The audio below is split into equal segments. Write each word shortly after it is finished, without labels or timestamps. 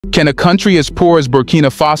Can a country as poor as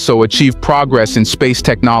Burkina Faso achieve progress in space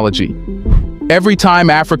technology? Every time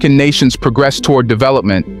African nations progress toward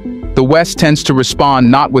development, the West tends to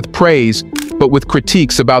respond not with praise, but with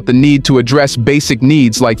critiques about the need to address basic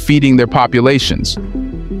needs like feeding their populations.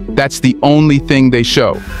 That's the only thing they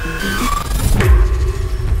show.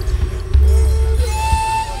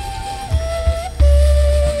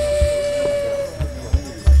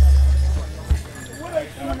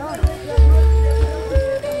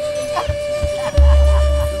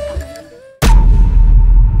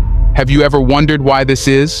 Have you ever wondered why this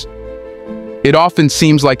is? It often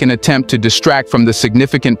seems like an attempt to distract from the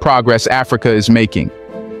significant progress Africa is making.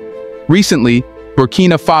 Recently,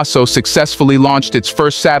 Burkina Faso successfully launched its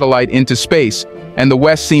first satellite into space, and the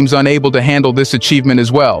West seems unable to handle this achievement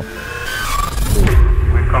as well. We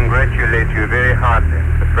congratulate you very heartily,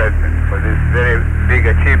 Mr. President, for this very big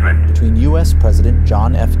achievement. Between U.S. President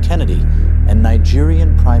John F. Kennedy and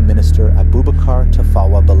Nigerian Prime Minister Abubakar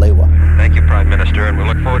Tafawa Balewa. Thank you, Prime Minister, and we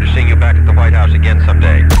look forward to seeing you back at the White House again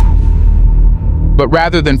someday. But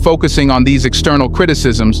rather than focusing on these external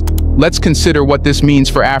criticisms, let's consider what this means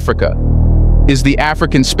for Africa. Is the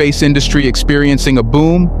African space industry experiencing a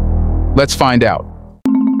boom? Let's find out.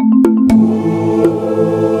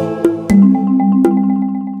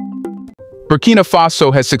 Burkina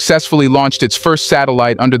Faso has successfully launched its first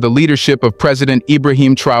satellite under the leadership of President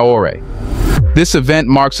Ibrahim Traore. This event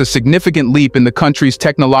marks a significant leap in the country's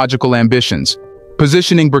technological ambitions,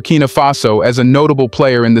 positioning Burkina Faso as a notable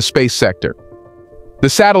player in the space sector. The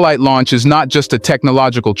satellite launch is not just a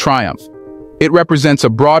technological triumph. It represents a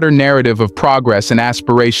broader narrative of progress and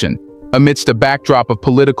aspiration amidst a backdrop of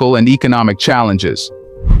political and economic challenges.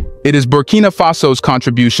 It is Burkina Faso's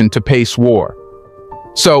contribution to pace war.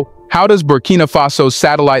 So, how does Burkina Faso's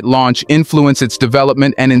satellite launch influence its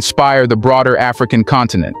development and inspire the broader African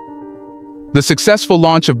continent? The successful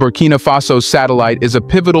launch of Burkina Faso's satellite is a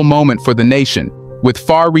pivotal moment for the nation, with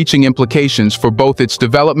far-reaching implications for both its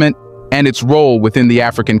development and its role within the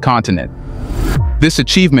African continent. This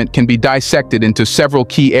achievement can be dissected into several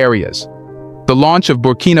key areas. The launch of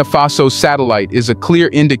Burkina Faso's satellite is a clear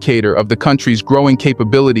indicator of the country's growing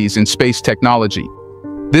capabilities in space technology.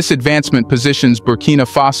 This advancement positions Burkina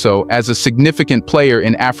Faso as a significant player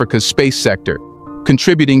in Africa's space sector,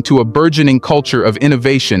 contributing to a burgeoning culture of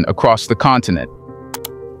innovation across the continent.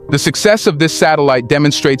 The success of this satellite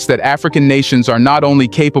demonstrates that African nations are not only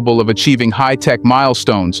capable of achieving high-tech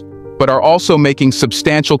milestones, but are also making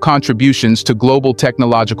substantial contributions to global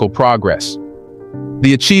technological progress.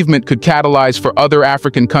 The achievement could catalyze for other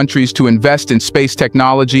African countries to invest in space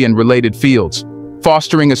technology and related fields,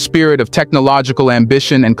 fostering a spirit of technological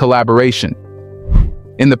ambition and collaboration.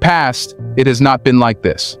 In the past, it has not been like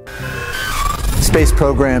this. Space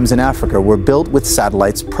programs in Africa were built with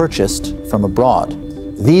satellites purchased from abroad.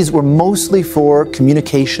 These were mostly for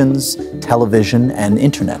communications, television, and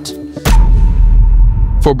internet.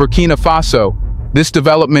 For Burkina Faso, this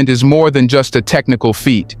development is more than just a technical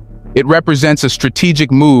feat. It represents a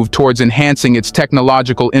strategic move towards enhancing its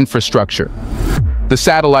technological infrastructure. The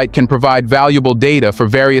satellite can provide valuable data for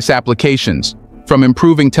various applications, from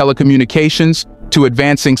improving telecommunications to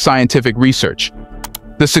advancing scientific research.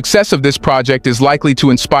 The success of this project is likely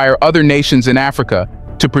to inspire other nations in Africa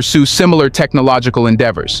to pursue similar technological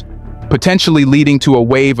endeavors, potentially leading to a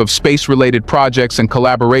wave of space-related projects and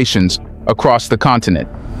collaborations across the continent.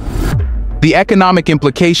 The economic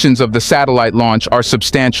implications of the satellite launch are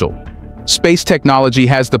substantial. Space technology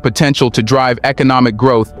has the potential to drive economic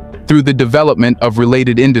growth through the development of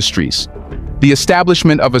related industries. The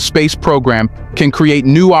establishment of a space program can create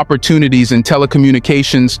new opportunities in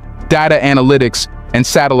telecommunications, data analytics, and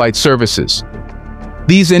satellite services.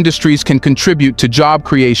 These industries can contribute to job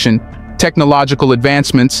creation, technological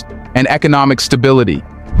advancements, and economic stability.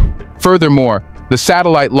 Furthermore, the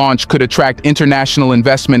satellite launch could attract international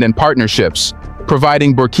investment and partnerships,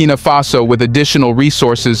 providing Burkina Faso with additional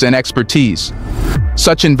resources and expertise.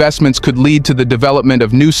 Such investments could lead to the development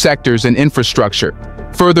of new sectors and infrastructure,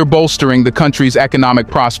 further bolstering the country's economic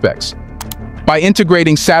prospects. By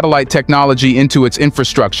integrating satellite technology into its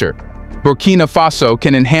infrastructure, Burkina Faso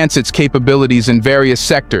can enhance its capabilities in various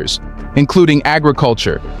sectors, including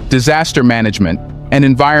agriculture, disaster management, and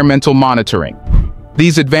environmental monitoring.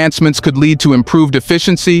 These advancements could lead to improved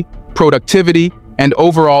efficiency, productivity, and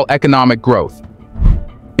overall economic growth.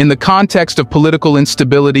 In the context of political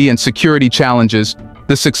instability and security challenges,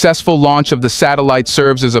 the successful launch of the satellite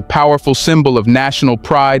serves as a powerful symbol of national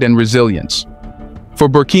pride and resilience. For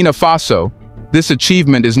Burkina Faso, this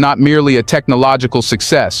achievement is not merely a technological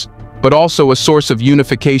success, but also a source of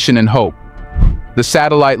unification and hope. The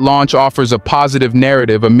satellite launch offers a positive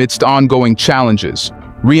narrative amidst ongoing challenges,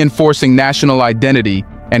 reinforcing national identity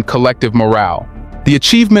and collective morale. The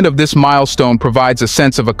achievement of this milestone provides a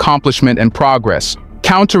sense of accomplishment and progress,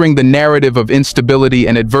 countering the narrative of instability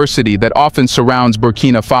and adversity that often surrounds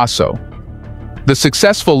Burkina Faso. The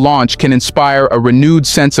successful launch can inspire a renewed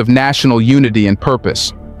sense of national unity and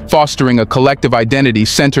purpose, fostering a collective identity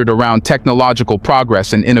centered around technological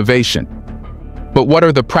progress and innovation. But what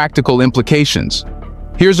are the practical implications?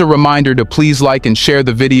 Here's a reminder to please like and share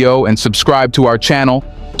the video and subscribe to our channel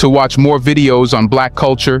to watch more videos on Black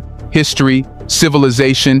culture, history,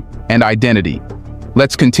 civilization, and identity.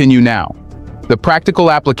 Let's continue now. The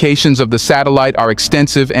practical applications of the satellite are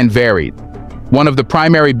extensive and varied. One of the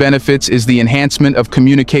primary benefits is the enhancement of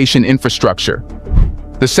communication infrastructure.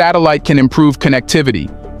 The satellite can improve connectivity,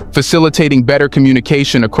 facilitating better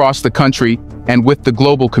communication across the country and with the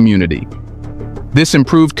global community. This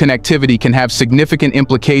improved connectivity can have significant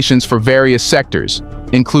implications for various sectors,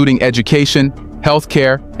 including education,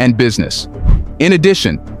 healthcare, and business. In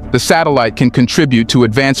addition, the satellite can contribute to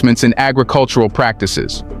advancements in agricultural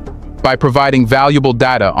practices. By providing valuable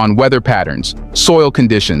data on weather patterns, soil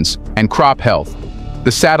conditions, and crop health,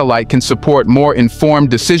 the satellite can support more informed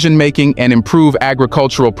decision-making and improve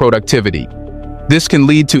agricultural productivity. This can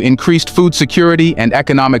lead to increased food security and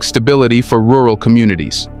economic stability for rural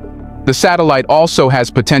communities. The satellite also has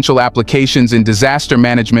potential applications in disaster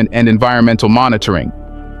management and environmental monitoring.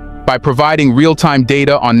 By providing real-time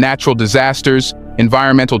data on natural disasters,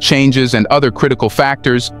 environmental changes, and other critical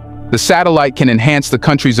factors, the satellite can enhance the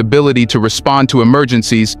country's ability to respond to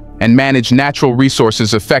emergencies and manage natural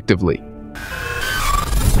resources effectively.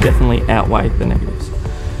 Definitely outweigh the negatives.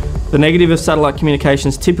 The negative of satellite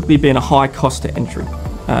communications typically being a high cost to entry.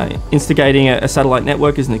 Instigating a satellite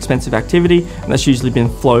network is an expensive activity, and that's usually been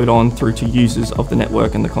flowed on through to users of the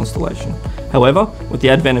network and the constellation. However, with the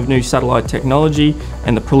advent of new satellite technology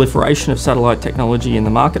and the proliferation of satellite technology in the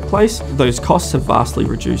marketplace, those costs have vastly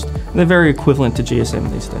reduced, and they're very equivalent to GSM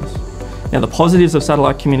these days. Now, the positives of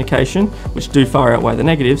satellite communication, which do far outweigh the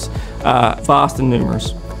negatives, are vast and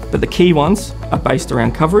numerous. But the key ones are based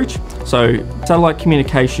around coverage. So satellite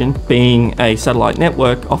communication, being a satellite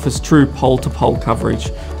network, offers true pole-to-pole coverage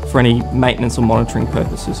for any maintenance or monitoring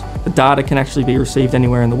purposes. The data can actually be received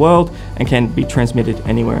anywhere in the world and can be transmitted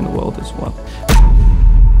anywhere in the world as well.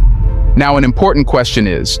 Now, an important question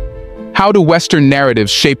is, how do Western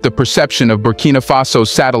narratives shape the perception of Burkina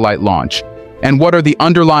Faso's satellite launch? And what are the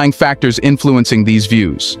underlying factors influencing these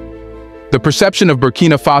views? The perception of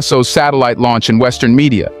Burkina Faso's satellite launch in Western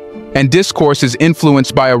media and discourse is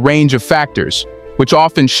influenced by a range of factors, which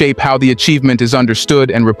often shape how the achievement is understood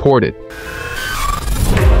and reported.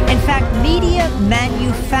 In fact, media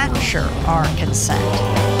manufacture our consent.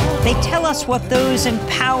 They tell us what those in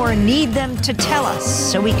power need them to tell us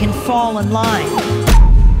so we can fall in line.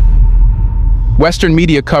 Western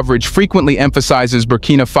media coverage frequently emphasizes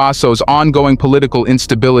Burkina Faso's ongoing political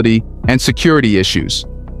instability and security issues.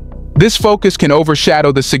 This focus can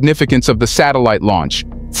overshadow the significance of the satellite launch,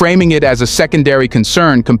 framing it as a secondary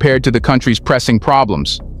concern compared to the country's pressing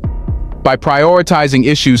problems. By prioritizing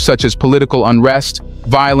issues such as political unrest,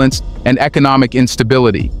 violence, and economic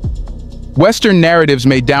instability, Western narratives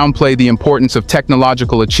may downplay the importance of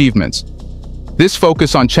technological achievements. This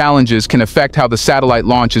focus on challenges can affect how the satellite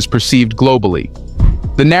launch is perceived globally.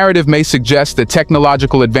 The narrative may suggest that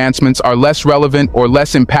technological advancements are less relevant or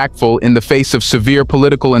less impactful in the face of severe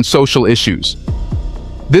political and social issues.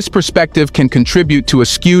 This perspective can contribute to a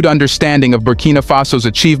skewed understanding of Burkina Faso's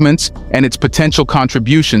achievements and its potential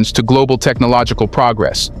contributions to global technological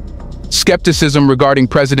progress. Skepticism regarding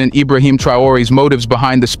President Ibrahim Traore's motives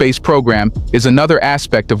behind the space program is another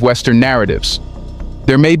aspect of Western narratives.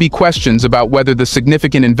 There may be questions about whether the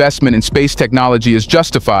significant investment in space technology is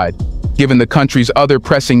justified, given the country's other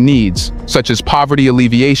pressing needs, such as poverty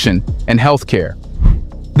alleviation and healthcare.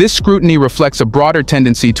 This scrutiny reflects a broader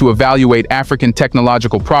tendency to evaluate African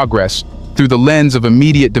technological progress through the lens of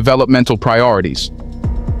immediate developmental priorities.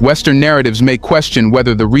 Western narratives may question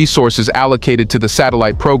whether the resources allocated to the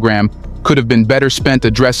satellite program could have been better spent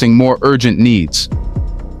addressing more urgent needs.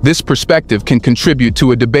 This perspective can contribute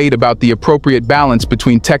to a debate about the appropriate balance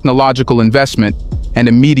between technological investment and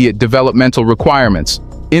immediate developmental requirements,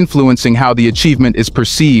 influencing how the achievement is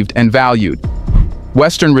perceived and valued.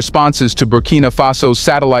 Western responses to Burkina Faso's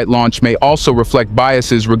satellite launch may also reflect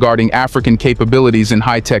biases regarding African capabilities in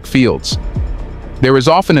high-tech fields. There is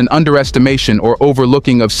often an underestimation or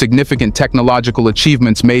overlooking of significant technological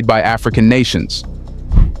achievements made by African nations.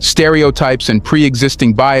 Stereotypes and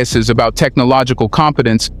pre-existing biases about technological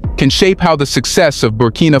competence can shape how the success of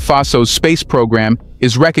Burkina Faso's space program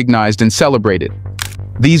is recognized and celebrated.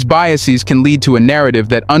 These biases can lead to a narrative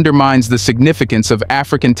that undermines the significance of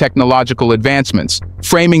African technological advancements,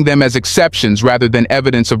 framing them as exceptions rather than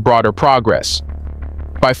evidence of broader progress.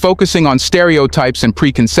 By focusing on stereotypes and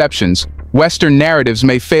preconceptions, Western narratives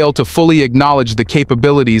may fail to fully acknowledge the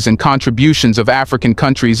capabilities and contributions of African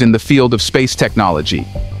countries in the field of space technology.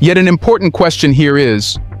 Yet an important question here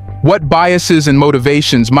is, what biases and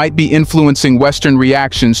motivations might be influencing Western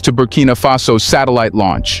reactions to Burkina Faso's satellite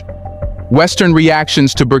launch? Western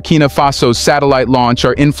reactions to Burkina Faso's satellite launch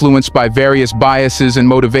are influenced by various biases and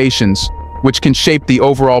motivations, which can shape the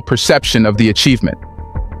overall perception of the achievement.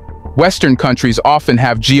 Western countries often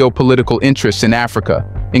have geopolitical interests in Africa,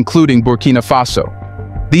 including Burkina Faso.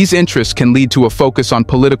 These interests can lead to a focus on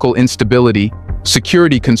political instability,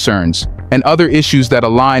 security concerns, and other issues that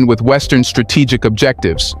align with Western strategic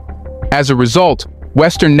objectives. As a result,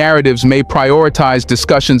 Western narratives may prioritize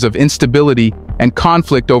discussions of instability and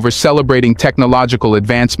conflict over celebrating technological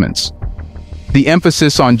advancements. The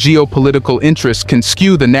emphasis on geopolitical interests can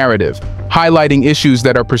skew the narrative, highlighting issues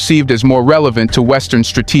that are perceived as more relevant to Western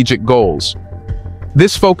strategic goals.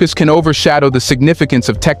 This focus can overshadow the significance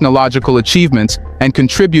of technological achievements and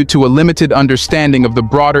contribute to a limited understanding of the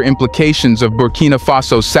broader implications of Burkina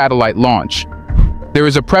Faso's satellite launch. There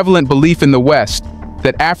is a prevalent belief in the West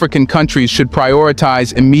that African countries should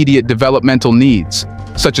prioritize immediate developmental needs,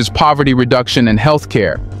 such as poverty reduction and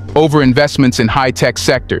healthcare, over investments in high-tech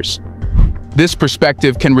sectors. This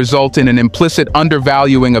perspective can result in an implicit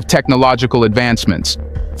undervaluing of technological advancements,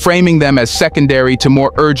 framing them as secondary to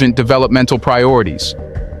more urgent developmental priorities.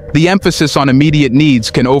 The emphasis on immediate needs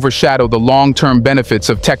can overshadow the long-term benefits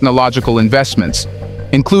of technological investments,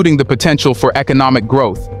 including the potential for economic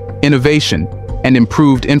growth, innovation, and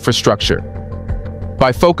improved infrastructure.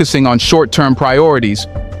 By focusing on short-term priorities,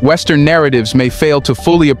 Western narratives may fail to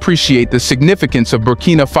fully appreciate the significance of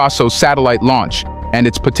Burkina Faso's satellite launch and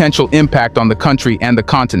its potential impact on the country and the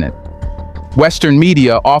continent. Western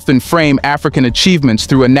media often frame African achievements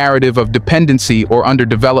through a narrative of dependency or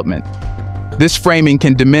underdevelopment. This framing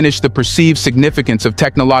can diminish the perceived significance of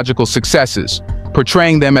technological successes,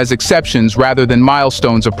 portraying them as exceptions rather than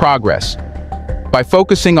milestones of progress. By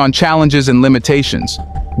focusing on challenges and limitations,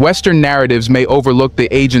 Western narratives may overlook the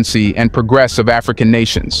agency and progress of African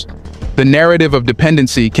nations. The narrative of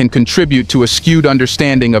dependency can contribute to a skewed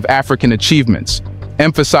understanding of African achievements,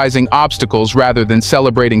 emphasizing obstacles rather than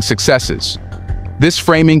celebrating successes. This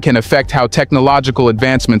framing can affect how technological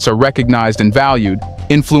advancements are recognized and valued,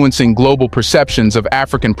 influencing global perceptions of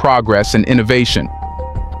African progress and innovation.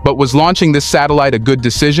 But was launching this satellite a good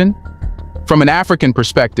decision? From an African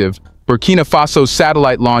perspective, Burkina Faso's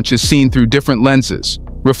satellite launch is seen through different lenses,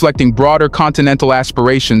 reflecting broader continental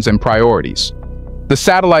aspirations and priorities. The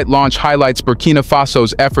satellite launch highlights Burkina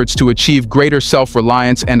Faso's efforts to achieve greater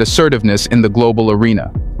self-reliance and assertiveness in the global arena.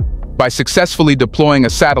 By successfully deploying a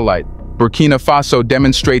satellite, Burkina Faso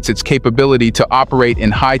demonstrates its capability to operate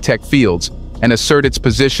in high-tech fields and assert its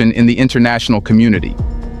position in the international community.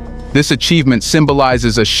 This achievement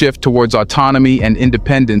symbolizes a shift towards autonomy and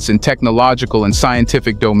independence in technological and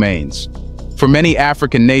scientific domains. For many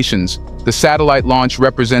African nations, the satellite launch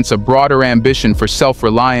represents a broader ambition for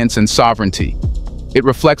self-reliance and sovereignty. It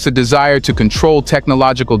reflects a desire to control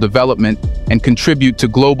technological development and contribute to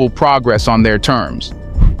global progress on their terms.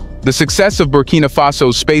 The success of Burkina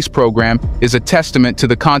Faso's space program is a testament to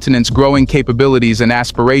the continent's growing capabilities and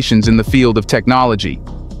aspirations in the field of technology.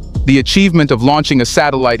 The achievement of launching a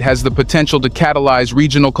satellite has the potential to catalyze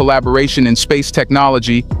regional collaboration in space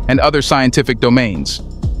technology and other scientific domains.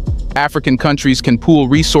 African countries can pool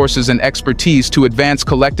resources and expertise to advance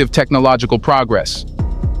collective technological progress.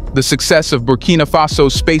 The success of Burkina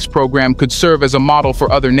Faso's space program could serve as a model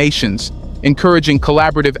for other nations, encouraging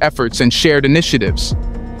collaborative efforts and shared initiatives.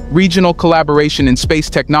 Regional collaboration in space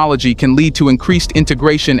technology can lead to increased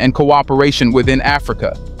integration and cooperation within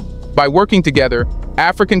Africa. By working together,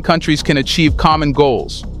 African countries can achieve common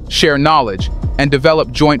goals, share knowledge, and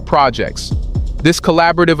develop joint projects. This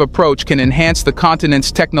collaborative approach can enhance the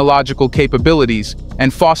continent's technological capabilities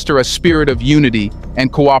and foster a spirit of unity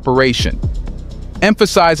and cooperation.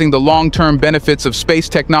 Emphasizing the long-term benefits of space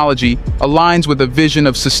technology aligns with a vision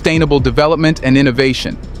of sustainable development and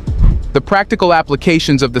innovation. The practical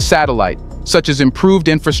applications of the satellite, such as improved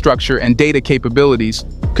infrastructure and data capabilities,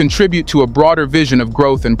 contribute to a broader vision of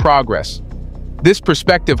growth and progress. This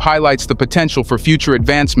perspective highlights the potential for future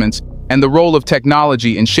advancements and the role of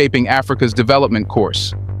technology in shaping Africa's development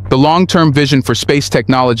course. The long-term vision for space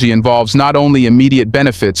technology involves not only immediate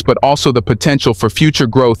benefits but also the potential for future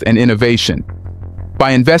growth and innovation.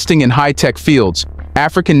 By investing in high-tech fields,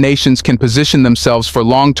 African nations can position themselves for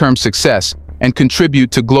long-term success and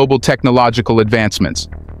contribute to global technological advancements.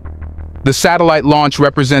 The satellite launch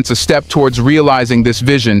represents a step towards realizing this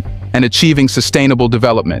vision and achieving sustainable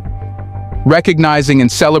development. Recognizing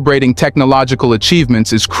and celebrating technological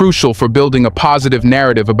achievements is crucial for building a positive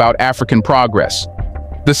narrative about African progress.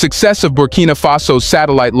 The success of Burkina Faso's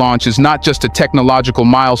satellite launch is not just a technological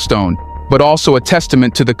milestone, but also a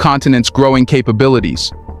testament to the continent's growing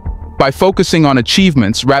capabilities. By focusing on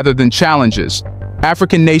achievements rather than challenges,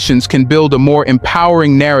 African nations can build a more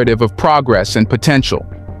empowering narrative of progress and potential.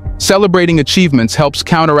 Celebrating achievements helps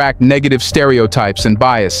counteract negative stereotypes and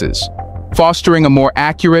biases, fostering a more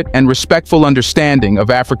accurate and respectful understanding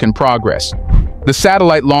of African progress. The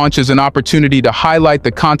satellite launch is an opportunity to highlight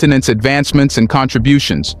the continent's advancements and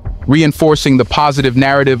contributions, reinforcing the positive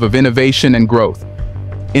narrative of innovation and growth.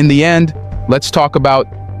 In the end, let's talk about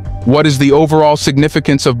what is the overall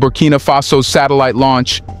significance of Burkina Faso's satellite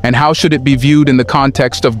launch and how should it be viewed in the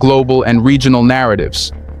context of global and regional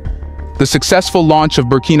narratives. The successful launch of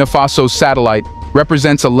Burkina Faso's satellite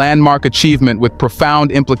represents a landmark achievement with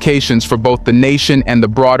profound implications for both the nation and the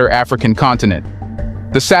broader African continent.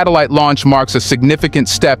 The satellite launch marks a significant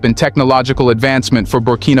step in technological advancement for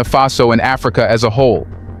Burkina Faso and Africa as a whole.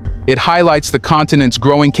 It highlights the continent's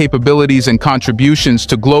growing capabilities and contributions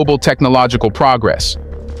to global technological progress.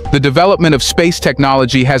 The development of space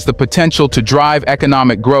technology has the potential to drive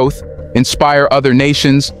economic growth, inspire other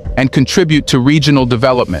nations, and contribute to regional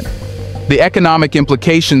development. The economic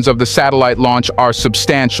implications of the satellite launch are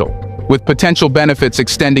substantial, with potential benefits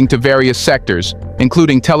extending to various sectors,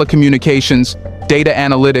 including telecommunications, data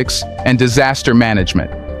analytics, and disaster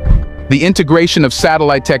management. The integration of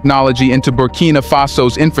satellite technology into Burkina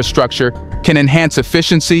Faso's infrastructure can enhance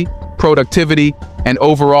efficiency, productivity, and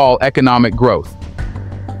overall economic growth.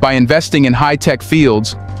 By investing in high-tech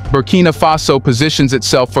fields, Burkina Faso positions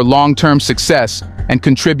itself for long-term success and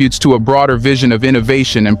contributes to a broader vision of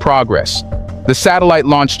innovation and progress. The satellite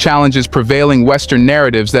launch challenges prevailing Western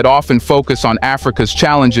narratives that often focus on Africa's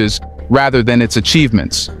challenges rather than its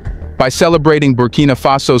achievements. By celebrating Burkina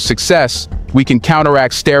Faso's success, we can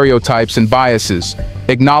counteract stereotypes and biases,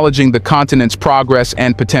 acknowledging the continent's progress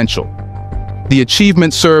and potential. The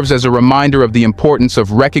achievement serves as a reminder of the importance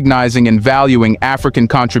of recognizing and valuing African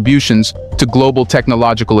contributions to global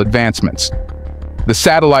technological advancements. The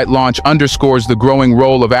satellite launch underscores the growing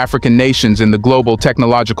role of African nations in the global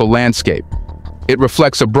technological landscape. It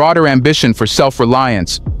reflects a broader ambition for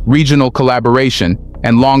self-reliance, regional collaboration,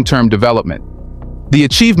 and long-term development. The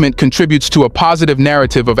achievement contributes to a positive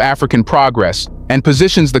narrative of African progress and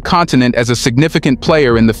positions the continent as a significant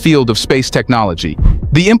player in the field of space technology.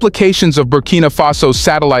 The implications of Burkina Faso's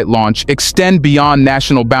satellite launch extend beyond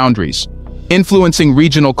national boundaries, influencing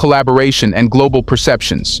regional collaboration and global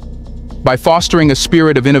perceptions. By fostering a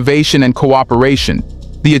spirit of innovation and cooperation,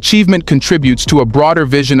 the achievement contributes to a broader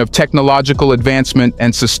vision of technological advancement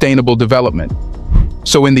and sustainable development.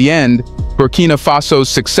 So in the end, Burkina Faso's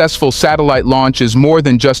successful satellite launch is more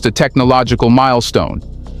than just a technological milestone.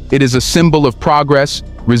 It is a symbol of progress,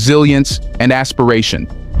 resilience, and aspiration.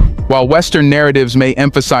 While Western narratives may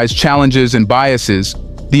emphasize challenges and biases,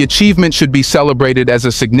 the achievement should be celebrated as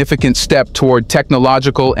a significant step toward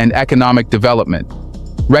technological and economic development.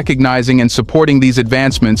 Recognizing and supporting these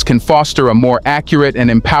advancements can foster a more accurate and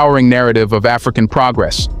empowering narrative of African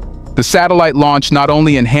progress. The satellite launch not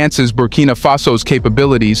only enhances Burkina Faso's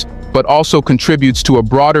capabilities, but also contributes to a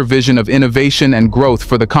broader vision of innovation and growth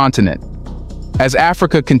for the continent. As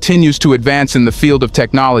Africa continues to advance in the field of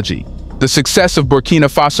technology, the success of Burkina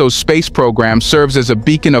Faso's space program serves as a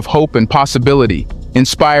beacon of hope and possibility,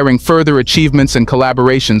 inspiring further achievements and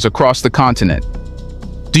collaborations across the continent.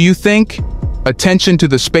 Do you think attention to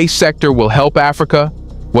the space sector will help Africa?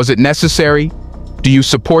 Was it necessary? Do you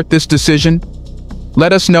support this decision?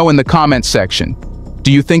 Let us know in the comments section.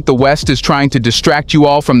 Do you think the West is trying to distract you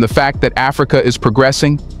all from the fact that Africa is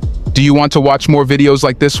progressing? Do you want to watch more videos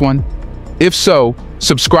like this one? If so,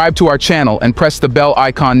 subscribe to our channel and press the bell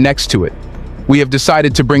icon next to it. We have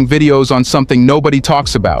decided to bring videos on something nobody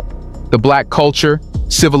talks about: the Black culture,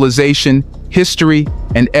 civilization, history,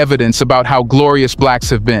 and evidence about how glorious Blacks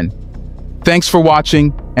have been. Thanks for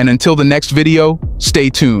watching, and until the next video, stay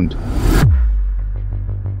tuned.